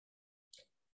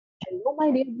Hello,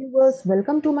 my dear viewers.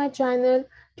 Welcome to my channel.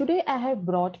 Today, I have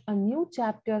brought a new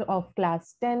chapter of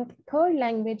class 10th, third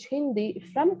language Hindi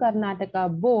from Karnataka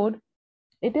board.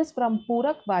 It is from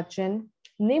Purak Vachan.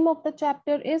 Name of the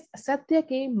chapter is Satya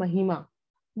Ke Mahima,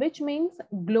 which means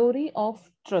glory of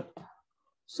truth.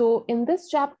 So, in this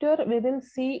chapter, we will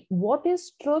see what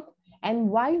is truth and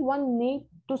why one need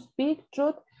to speak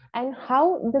truth and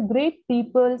how the great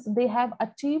peoples they have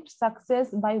achieved success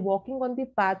by walking on the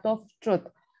path of truth.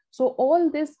 So all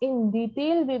this in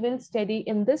detail we will study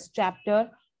in this chapter.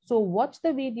 So watch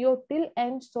the video till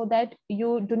end so that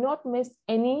you do not miss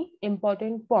any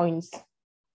important points.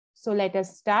 So let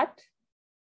us start.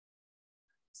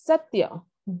 सत्य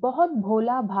बहुत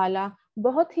भोला भाला,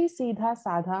 बहुत ही सीधा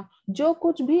साधा, जो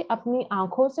कुछ भी अपनी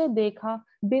आंखों से देखा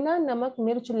बिना नमक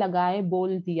मिर्च लगाए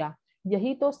बोल दिया,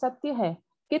 यही तो सत्य है।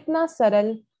 कितना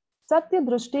सरल। सत्य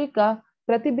दृष्टि का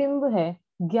प्रतिबिंब है,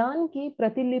 ज्ञान की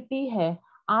प्रतिलिपि है,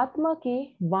 आत्मा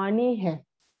की वाणी है।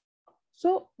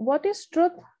 So what is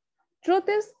truth? Truth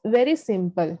is very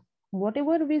simple.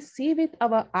 Whatever we see with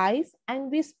our eyes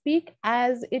and we speak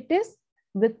as it is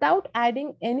without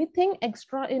adding anything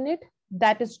extra in it,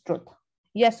 that is truth.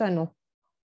 Yes or no?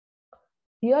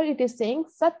 Here it is saying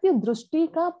सत्य दृष्टि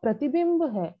का प्रतिबिंब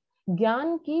है,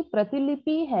 ज्ञान की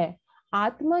प्रतिलिपि है,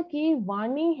 आत्मा की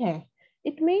वाणी है.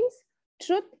 It means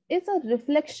truth is a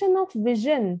reflection of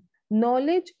vision.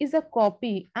 Knowledge is a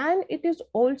copy and it is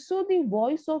also the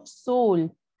voice of soul.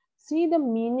 See the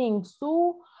meaning,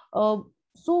 so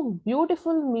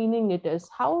beautiful meaning it is,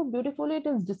 how beautifully it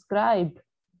is described.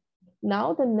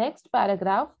 Now the next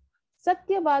paragraph,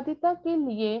 सत्यवादिता के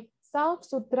लिए साफ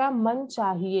सुथरा मन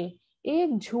चाहिए,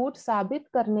 एक झूठ साबित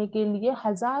करने के लिए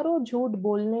हजारों झूठ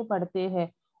बोलने पड़ते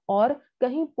हैं और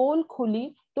कहीं पोल खुली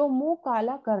तो मुंह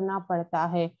काला करना पड़ता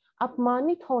है,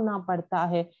 अपमानित होना पड़ता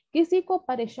है। किसी को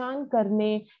परेशान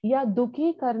करने या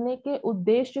दुखी करने के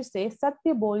उद्देश्य से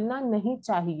सत्य बोलना नहीं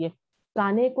चाहिए।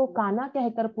 काने को काना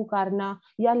कहकर पुकारना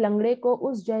या लंगड़े को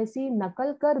उस जैसी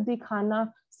नकल कर दिखाना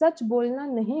सच बोलना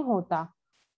नहीं होता,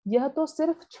 यह तो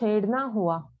सिर्फ छेड़ना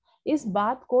हुआ। इस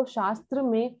बात को शास्त्र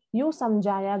में यूं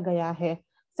समझाया गया है,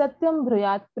 सत्यम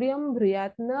ब्रूयात प्रियम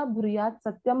ब्रूयात न ब्रूयात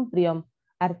सत्यम प्रियम,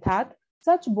 अर्थात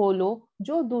सच बोलो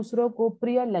जो दूसरों को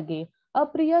प्रिय लगे,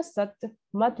 अप्रिय सत्य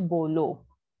मत बोलो।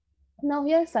 Now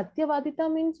here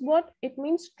satyavadita means what? It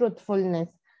means truthfulness.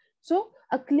 So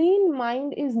a clean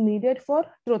mind is needed for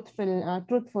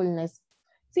truthfulness.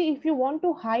 See, if you want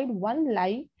to hide one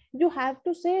lie, you have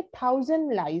to say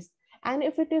 1,000 lies. And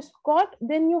if it is caught,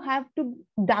 then you have to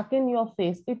darken your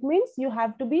face. It means you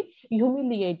have to be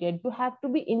humiliated. You have to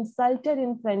be insulted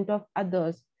in front of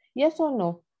others. Yes or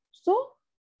no? So,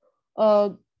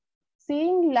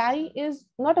 saying lie is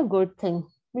not a good thing.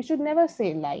 We should never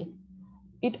say lie.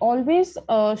 It always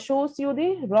shows you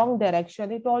the wrong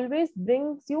direction. It always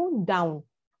brings you down.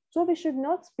 So we should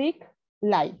not speak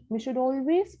lie. We should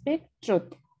always speak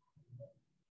truth.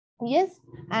 Yes,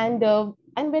 and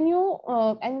when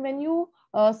you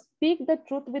speak the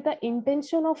truth with the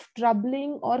intention of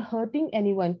troubling or hurting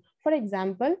anyone, for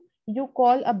example, you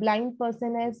call a blind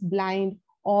person as blind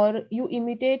or you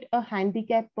imitate a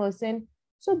handicapped person.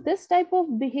 So this type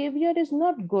of behavior is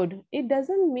not good. It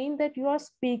doesn't mean that you are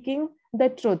speaking the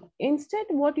truth. Instead,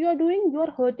 what you are doing, you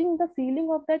are hurting the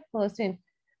feeling of that person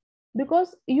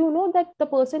because you know that the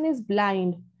person is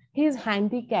blind, he is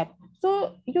handicapped.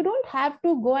 So you don't have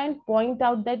to go and point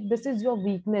out that this is your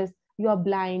weakness, you are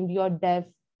blind, you are deaf,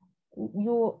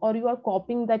 you are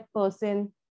copying that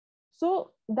person.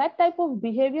 So that type of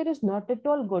behavior is not at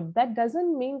all good. That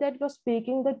doesn't mean that you're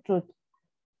speaking the truth.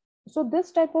 So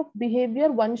this type of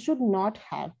behavior one should not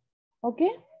have.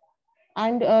 Okay,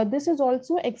 and this is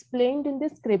also explained in the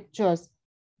scriptures.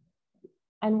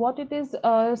 And what it is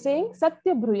saying,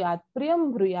 satya bruyat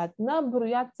priyam bruyat na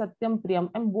bruyat satyam priyam.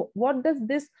 And what does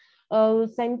this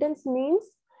sentence means?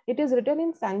 It is written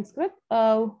in Sanskrit.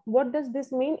 What does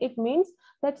this mean? It means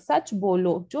that सच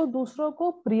बोलो जो दूसरों को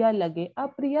प्रिय लगे,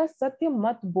 अप्रिय सत्य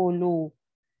मत बोलो.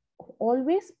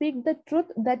 Always speak the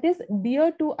truth that is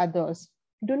dear to others.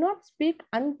 Do not speak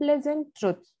unpleasant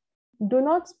truths. Do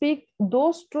not speak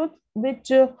those truths which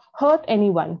hurt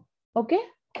anyone. Okay?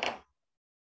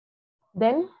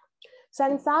 Then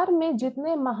संसार में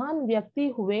जितने महान व्यक्ति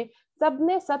हुए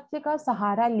सबने सत्य का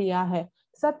सहारा लिया है,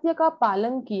 सत्य का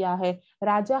पालन किया है।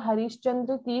 राजा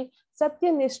हरिश्चंद्र की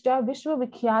सत्यनिष्ठा विश्व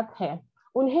विख्यात है।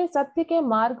 उन्हें सत्य के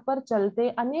मार्ग पर चलते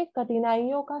अनेक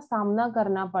कठिनाइयों का सामना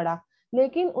करना पड़ा।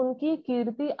 लेकिन उनकी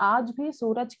कीर्ति आज भी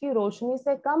सूरज की रोशनी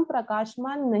से कम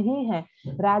प्रकाशमान नहीं है।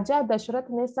 राजा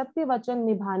दशरथ ने सत्य वचन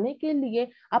निभाने के लिए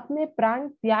अपने प्राण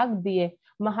त्याग दिए।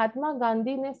 महात्मा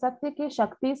गांधी ने सत्य की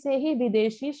शक्ति से ही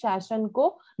विदेशी शासन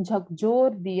को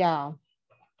झकझोर दिया।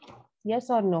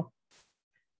 यस और no?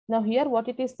 Now here what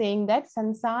it is saying that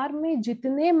संसार में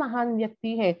जितने महान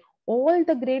व्यक्ति है, all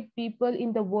the great people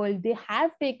in the world, they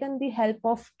have taken the help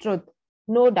of truth,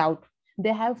 no doubt.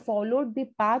 They have followed the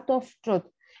path of truth,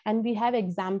 and we have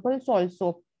examples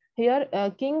also. Here,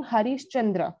 King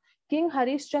Harishchandra. King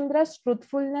Harishchandra's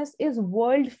truthfulness is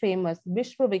world famous,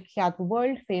 Vishwa Vikhyat,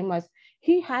 world famous.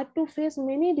 He had to face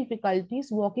many difficulties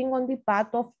walking on the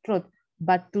path of truth,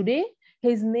 but today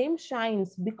his name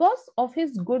shines because of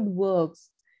his good works.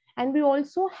 And we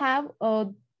also have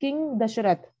King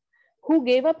Dasharath, who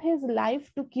gave up his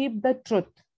life to keep the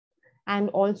truth. And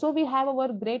also we have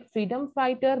our great freedom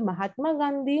fighter, Mahatma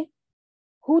Gandhi,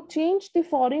 who changed the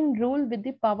foreign rule with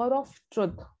the power of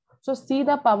truth. So see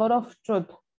the power of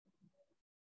truth.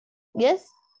 Yes.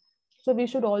 So we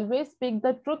should always speak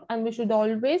the truth and we should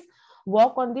always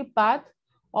walk on the path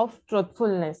of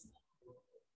truthfulness.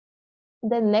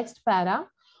 The next para,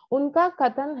 उनका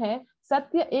कथन है,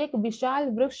 सत्य एक विशाल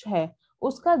वृक्ष है,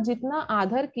 उसका जितना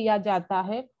आदर किया जाता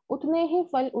है उतने ही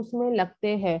फल उसमें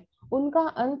लगते हैं, उनका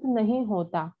अंत नहीं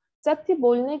होता। सत्य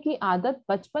बोलने की आदत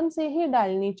बचपन से ही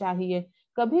डालनी चाहिए।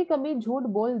 कभी कभी झूठ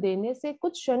बोल देने से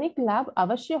कुछ क्षणिक लाभ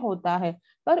अवश्य होता है,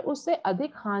 पर उससे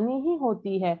अधिक हानि ही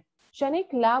होती है।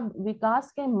 क्षणिक लाभ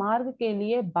विकास के मार्ग के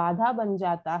लिए बाधा बन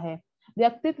जाता है,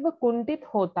 व्यक्तित्व कुंठित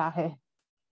होता है।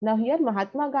 Now here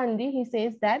Mahatma Gandhi, he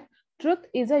says that truth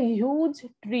is a huge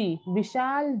tree,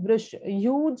 Vishal Vrish,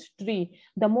 huge tree.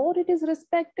 The more it is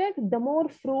respected, the more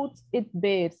fruits it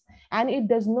bears, and it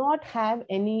does not have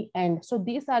any end. So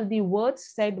these are the words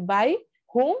said by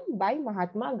whom? By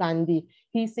Mahatma Gandhi.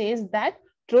 He says that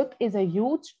truth is a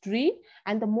huge tree,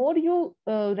 and the more you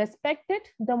respect it,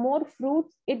 the more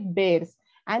fruits it bears,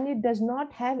 and it does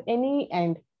not have any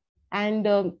end. And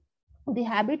the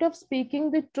habit of speaking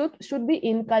the truth should be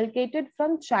inculcated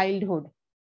from childhood.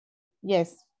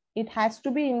 Yes, it has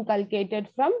to be inculcated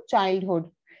from childhood.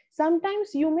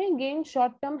 Sometimes you may gain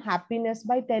short-term happiness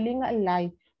by telling a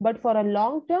lie, but for a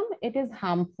long term, it is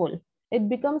harmful. It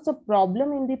becomes a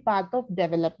problem in the path of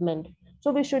development.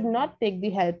 So we should not take the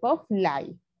help of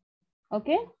lie.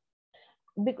 Okay?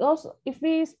 Because if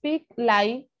we speak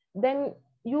lie, then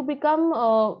you become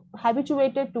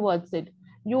habituated towards it.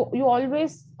 You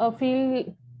always feel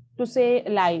to say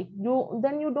lie.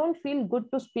 Then you don't feel good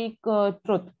to speak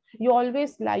truth. You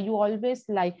always lie. You always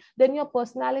lie. Then your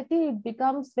personality, it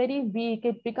becomes very weak.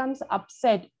 It becomes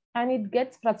upset and it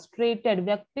gets frustrated.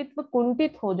 व्यक्तित्व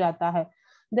कुंठित हो जाता है.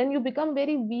 Then you become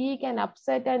very weak and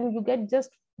upset and you get just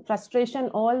frustration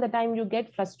all the time. You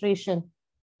get frustration.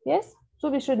 Yes. So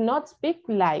we should not speak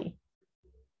lie.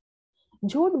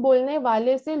 झूठ बोलने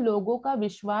वाले से लोगों का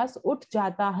विश्वास उठ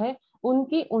जाता है,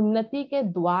 उनकी उन्नति के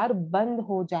द्वार बंद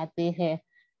हो जाते हैं.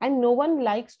 And no one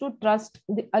likes to trust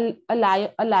a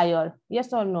liar.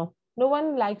 Yes or no? No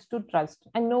one likes to trust,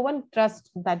 and no one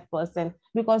trusts that person,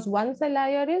 because once a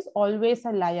liar is always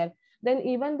a liar. Then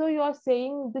even though you are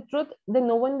saying the truth, then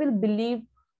no one will believe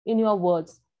in your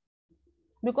words,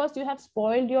 because you have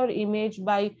spoiled your image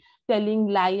by telling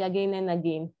lie again and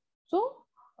again. So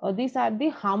these are the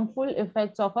harmful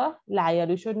effects of a liar.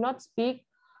 You should not speak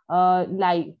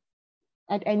lie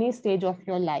at any stage of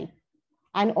your life.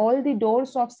 And all the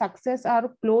doors of success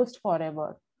are closed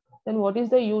forever. Then what is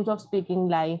the use of speaking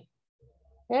lie?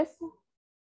 Yes.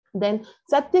 Then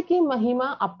सत्य की महिमा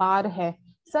अपार है,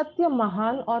 सत्य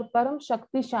महान और परम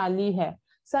शक्तिशाली है.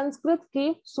 संस्कृत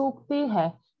की सूक्ति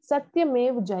है,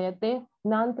 सत्यमेव जयते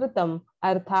नान्त्रतम,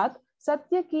 अर्थात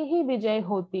सत्य की ही विजय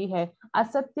होती है,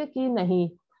 असत्य की नहीं.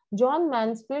 जॉन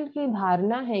मैन्सफील्ड की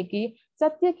धारणा है कि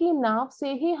सत्य की नाव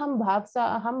से ही हम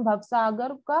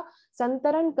भवसागर का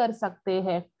संतरण कर सकते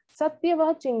हैं. सत्य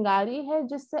वह चिंगारी है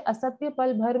जिससे असत्य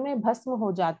पल भर में भस्म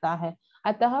हो जाता है.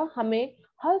 अतः हमें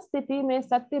हर स्थिति में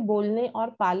सत्य बोलने और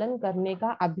पालन करने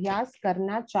का अभ्यास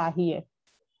करना चाहिए.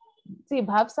 See,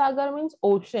 Bhavsagar means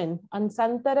ocean and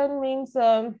Santaran means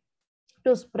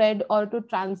to spread or to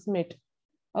transmit.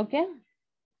 Okay.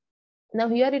 Now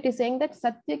here it is saying that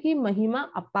Satya ki mahima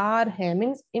apar hai,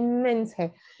 means immense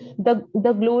hai.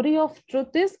 The glory of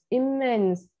truth is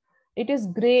immense. It is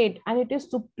great and it is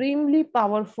supremely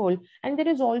powerful. And there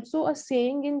is also a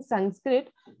saying in Sanskrit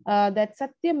that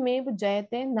Satyamev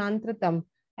Jayate Nantratam.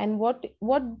 And what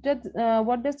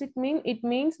does it mean? It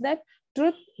means that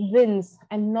truth wins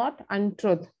and not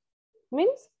untruth.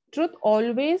 Means truth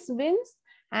always wins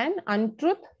and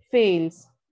untruth fails.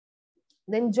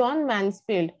 Then John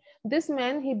Mansfield. This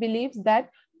man, he believes that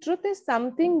truth is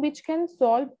something which can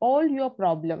solve all your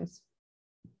problems,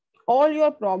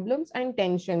 and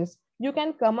tensions. You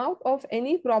can come out of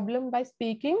any problem by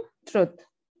speaking truth.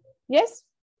 Yes,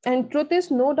 and truth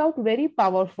is no doubt very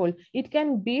powerful. It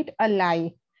can beat a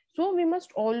lie. So we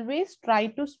must always try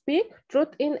to speak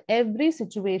truth in every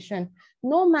situation,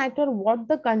 no matter what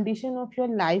the condition of your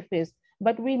life is.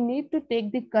 But we need to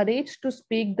take the courage to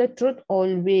speak the truth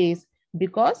always,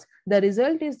 because the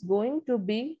result is going to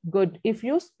be good if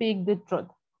you speak the truth.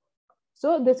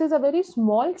 So this is a very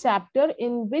small chapter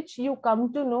in which you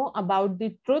come to know about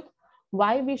the truth,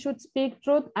 why we should speak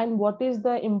truth, and what is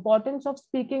the importance of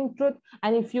speaking truth.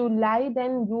 And if you lie,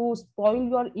 then you spoil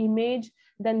your image.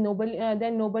 Then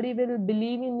nobody will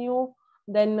believe in you.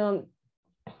 Then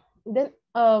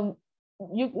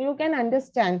you can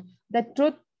understand that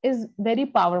truth is very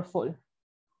powerful,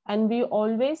 and we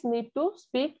always need to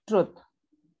speak truth,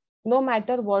 no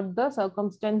matter what the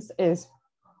circumstance is.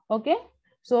 Okay,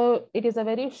 so it is a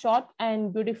very short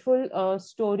and beautiful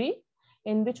story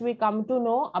in which we come to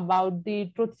know about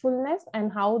the truthfulness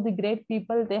and how the great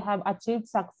people, they have achieved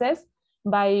success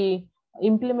by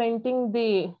implementing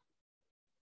the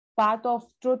path of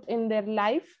truth in their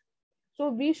life. So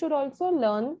we should also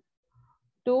learn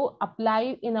to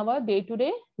apply in our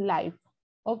day-to-day life.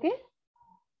 Okay,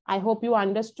 I hope you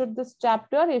understood this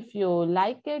chapter. If you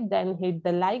like it, then hit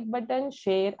the like button,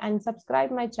 share and subscribe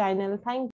my channel. Thank you.